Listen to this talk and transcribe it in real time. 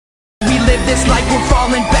live this life, we're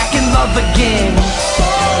falling back in love again.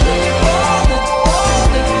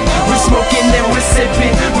 We're smoking, then we're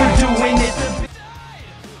sipping, we're doing it.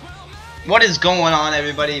 What is going on,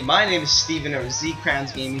 everybody? My name is Steven of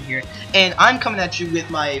zCrownsgaming here, and I'm coming at you with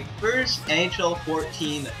my first NHL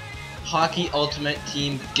 14 Hockey Ultimate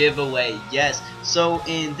Team giveaway. Yes, so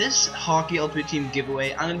in this Hockey Ultimate Team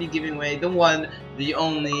giveaway, I'm going to be giving away the one, the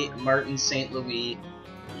only Martin St. Louis.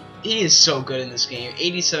 He is so good in this game.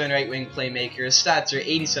 87 right wing playmaker. His stats are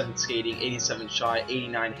 87 skating, 87 shot,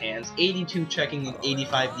 89 hands, 82 checking, and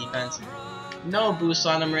 85 defense. No boost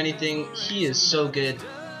on him or anything. He is so good.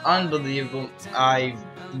 Unbelievable. I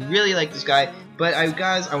really like this guy. But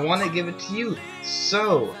guys, I want to give it to you.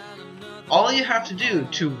 So all you have to do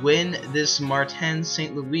to win this Martin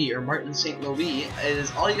St. Louis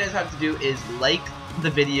is all you guys have to do is like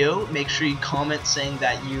the video. Make sure you comment saying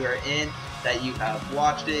that you are in, that you have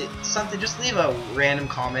watched it, something. Just leave a random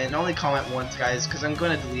comment, and only comment once, guys, because I'm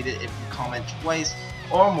going to delete it if you comment twice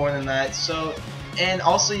or more than that. So, and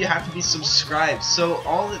also you have to be subscribed. So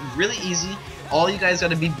really easy. All you guys got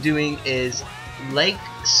to be doing is like,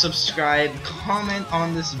 subscribe, comment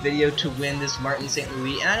on this video to win this Martin St.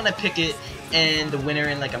 Louis, and I'm gonna pick it and the winner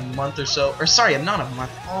in like a month or so. Or sorry, I'm not a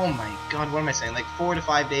month. Oh my god, what am I saying? Like 4 to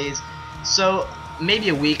 5 days. So maybe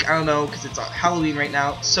a week. I don't know, because it's Halloween right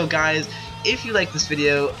now. So guys, if you like this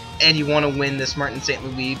video and you want to win this Martin St.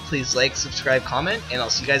 Louis, please like, subscribe, comment, and I'll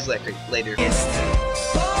see you guys later.